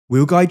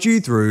We'll guide you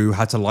through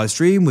how to live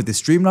stream with the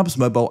Streamlabs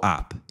mobile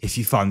app. If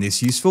you find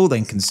this useful,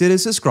 then consider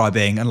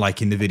subscribing and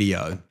liking the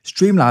video.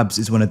 Streamlabs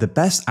is one of the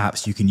best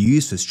apps you can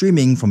use for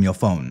streaming from your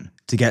phone.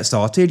 To get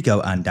started, go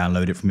and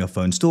download it from your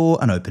phone store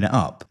and open it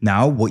up.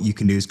 Now, what you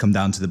can do is come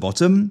down to the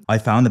bottom. I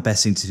found the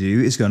best thing to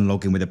do is go and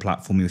log in with the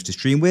platform you wish to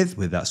stream with,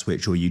 whether that's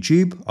Twitch or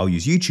YouTube. I'll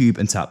use YouTube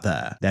and tap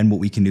there. Then what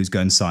we can do is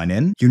go and sign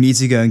in. You need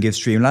to go and give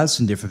Streamlabs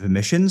some different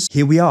permissions.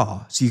 Here we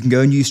are. So you can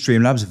go and use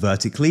Streamlabs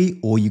vertically,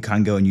 or you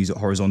can go and use it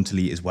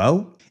horizontally as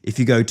well. If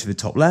you go to the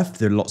top left,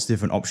 there are lots of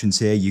different options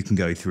here you can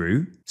go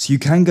through. So you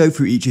can go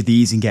through each of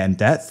these and get in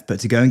depth, but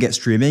to go and get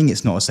streaming,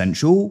 it's not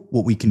essential.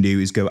 What we can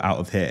do is go out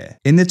of here.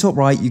 In the top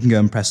right, you can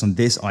go and press on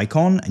this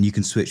icon and you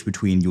can switch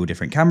between your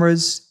different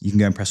cameras. You can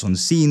go and press on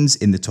scenes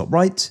in the top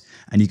right,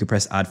 and you can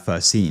press add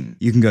first scene.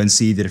 You can go and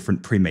see the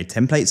different pre-made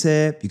templates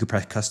here. You can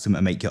press custom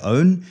and make your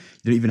own.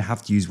 You don't even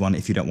have to use one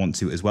if you don't want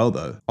to as well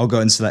though. I'll go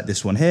and select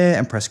this one here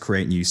and press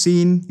create new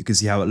scene. You can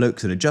see how it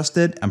looks and adjust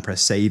it and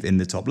press save in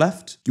the top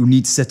left. You'll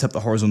need to set up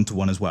the horizontal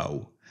one as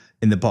well.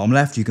 In the bottom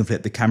left, you can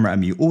flip the camera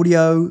and mute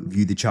audio,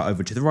 view the chat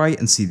over to the right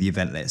and see the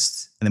event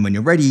list. And then when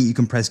you're ready, you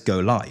can press go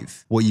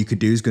live. What you could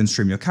do is go and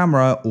stream your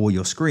camera or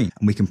your screen,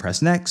 and we can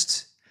press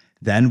next.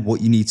 Then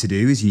what you need to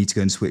do is you need to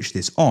go and switch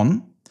this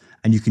on,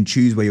 and you can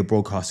choose where you're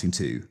broadcasting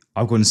to.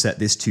 I'll go and set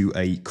this to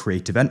a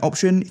create event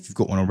option. If you've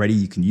got one already,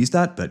 you can use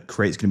that, but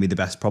create's gonna be the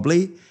best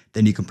probably.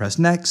 Then you can press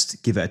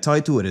next, give it a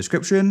title, a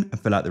description,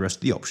 and fill out the rest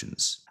of the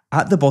options.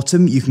 At the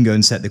bottom, you can go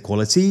and set the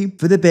quality.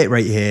 For the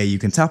bitrate here, you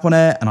can tap on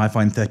it, and I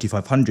find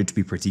 3500 to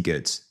be pretty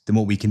good. Then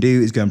what we can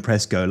do is go and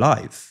press go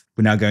live.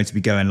 We're now going to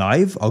be going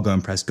live. I'll go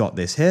and press got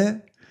this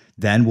here.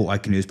 Then what I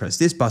can do is press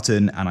this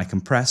button, and I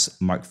can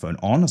press microphone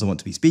on as I want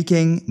to be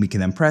speaking. We can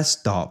then press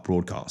start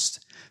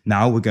broadcast.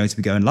 Now we're going to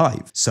be going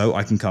live. So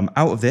I can come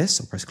out of this,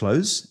 I'll press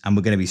close, and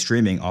we're going to be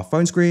streaming our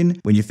phone screen.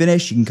 When you're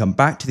finished, you can come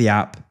back to the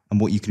app, and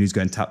what you can do is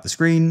go and tap the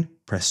screen,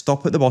 press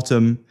stop at the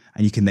bottom,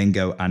 and you can then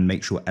go and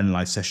make sure end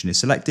live session is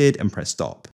selected and press stop.